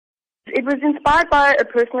It was inspired by a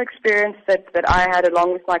personal experience that I had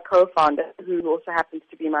along with my co-founder, who also happens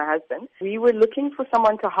to be my husband. We were looking for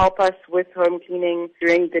someone to help us with home cleaning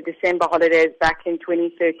during the December holidays back in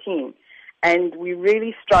 2013. And we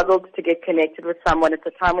really struggled to get connected with someone at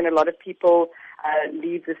the time when a lot of people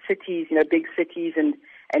leave the cities, big cities,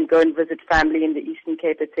 and go and visit family in the Eastern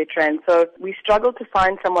Cape, etc. And so we struggled to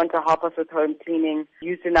find someone to help us with home cleaning,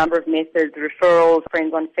 used a number of methods, referrals,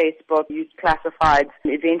 friends on Facebook, used classifieds,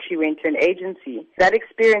 and eventually went to an agency. That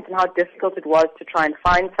experience and how difficult it was to try and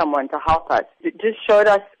find someone to help us, it just showed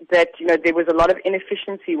us that, there was a lot of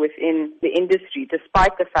inefficiency within the industry,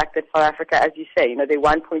 despite the fact that South Africa, as you say, there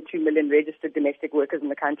are 1.2 million registered domestic workers in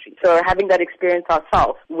the country. So having that experience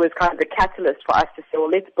ourselves was kind of the catalyst for us to say, well,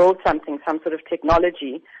 let's build something, some sort of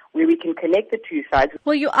technology where we can connect the two sides.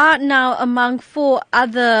 Well, you are now among 4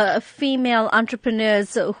 other female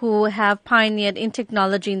entrepreneurs who have pioneered in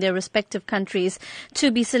technology in their respective countries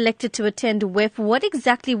to be selected to attend WEF. What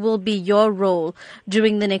exactly will be your role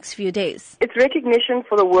during the next few days? It's recognition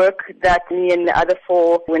for the work that me and the other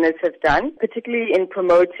 4 winners have done, particularly in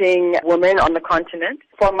promoting women on the continent.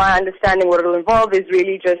 From my understanding, what it will involve is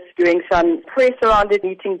really just doing some press around it,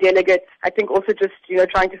 meeting delegates. I think also just,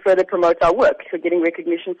 trying to further promote our work, so getting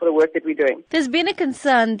recognition for the work that we're doing. There's been a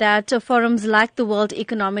concern that forums like the World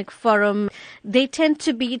Economic Forum, they tend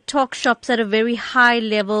to be talk shops at a very high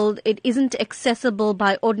level. It isn't accessible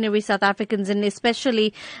by ordinary South Africans and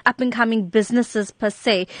especially up-and-coming businesses per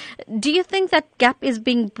se. Do you think that gap is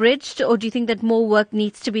being bridged, or do you think that more work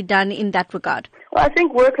needs to be done in that regard? Well, I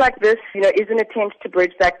think work like this, is an attempt to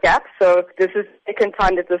bridge that gap. So this is the second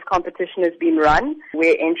time that this competition has been run,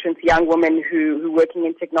 where entrants, young women who working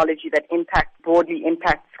in technology that broadly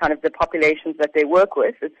impacts kind of the populations that they work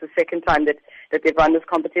with. It's the second time that they've run this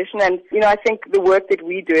competition. And, I think the work that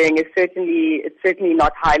we're doing is certainly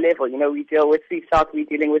not high level. We deal with SweepSouth, we're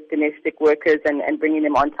dealing with domestic workers and bringing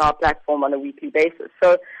them onto our platform on a weekly basis.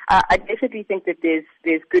 So I definitely think that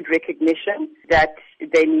there's good recognition that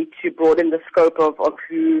they need to broaden the scope of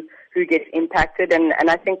who gets impacted. And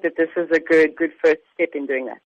I think that this is a good first step in doing that.